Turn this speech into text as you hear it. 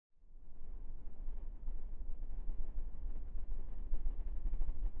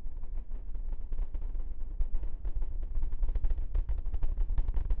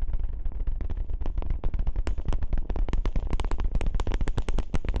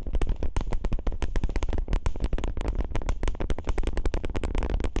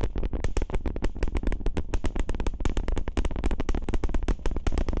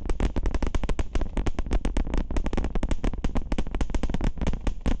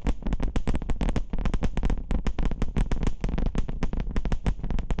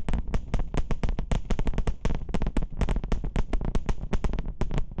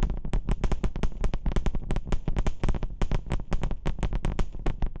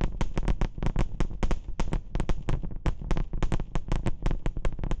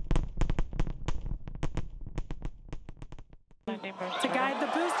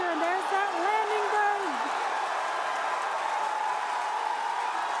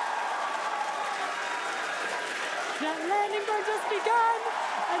That landing burn just begun,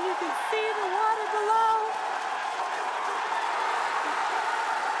 and you can see the water below.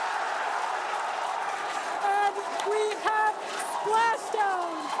 And we have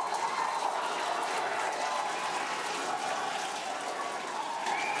splashdown.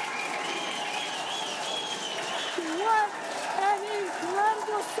 What an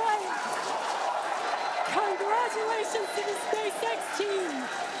incredible sight! Congratulations to the SpaceX team!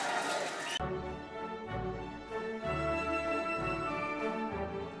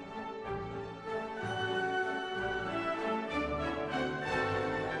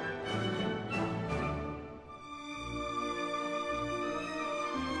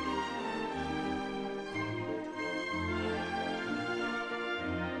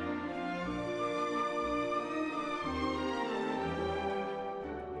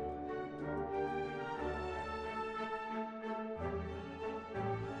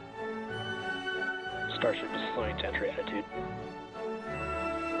 Starship is slowing to entry attitude.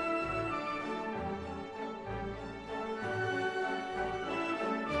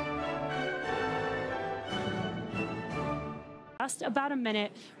 Just about a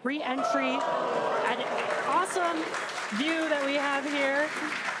minute, re-entry, an awesome view that we have here.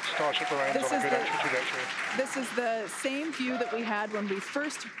 Starship remains on a good entry trajectory. This is the same view that we had when we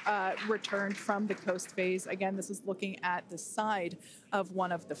first returned from the coast phase. Again, this is looking at the side of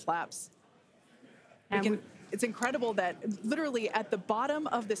one of the flaps. It's incredible that literally at the bottom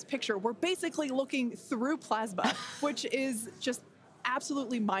of this picture, we're basically looking through plasma, which is just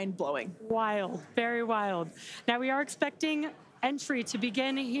absolutely mind-blowing. Wild, very wild. Now we are expecting entry to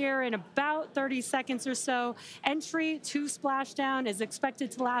begin here in about 30 seconds or so. Entry to splashdown is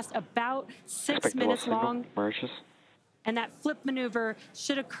expected to last about 6 minutes long. And that flip maneuver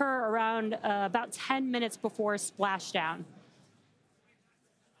should occur around about 10 minutes before splashdown.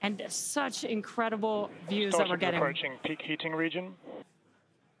 And such incredible views that we're getting. Approaching peak heating region.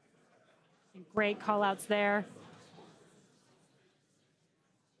 Great call outs there.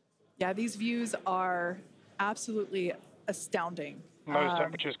 Yeah, these views are absolutely astounding. Nose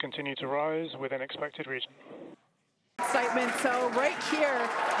temperatures continue to rise within expected region. Excitement. So right here,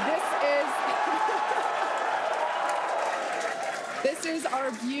 this is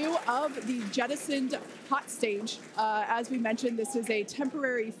our view of the jettisoned hot stage. As we mentioned, this is a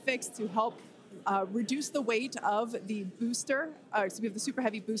temporary fix to help reduce the weight of the booster, the Super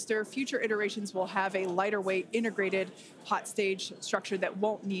Heavy booster. Future iterations will have a lighter weight integrated hot stage structure that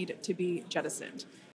won't need to be jettisoned.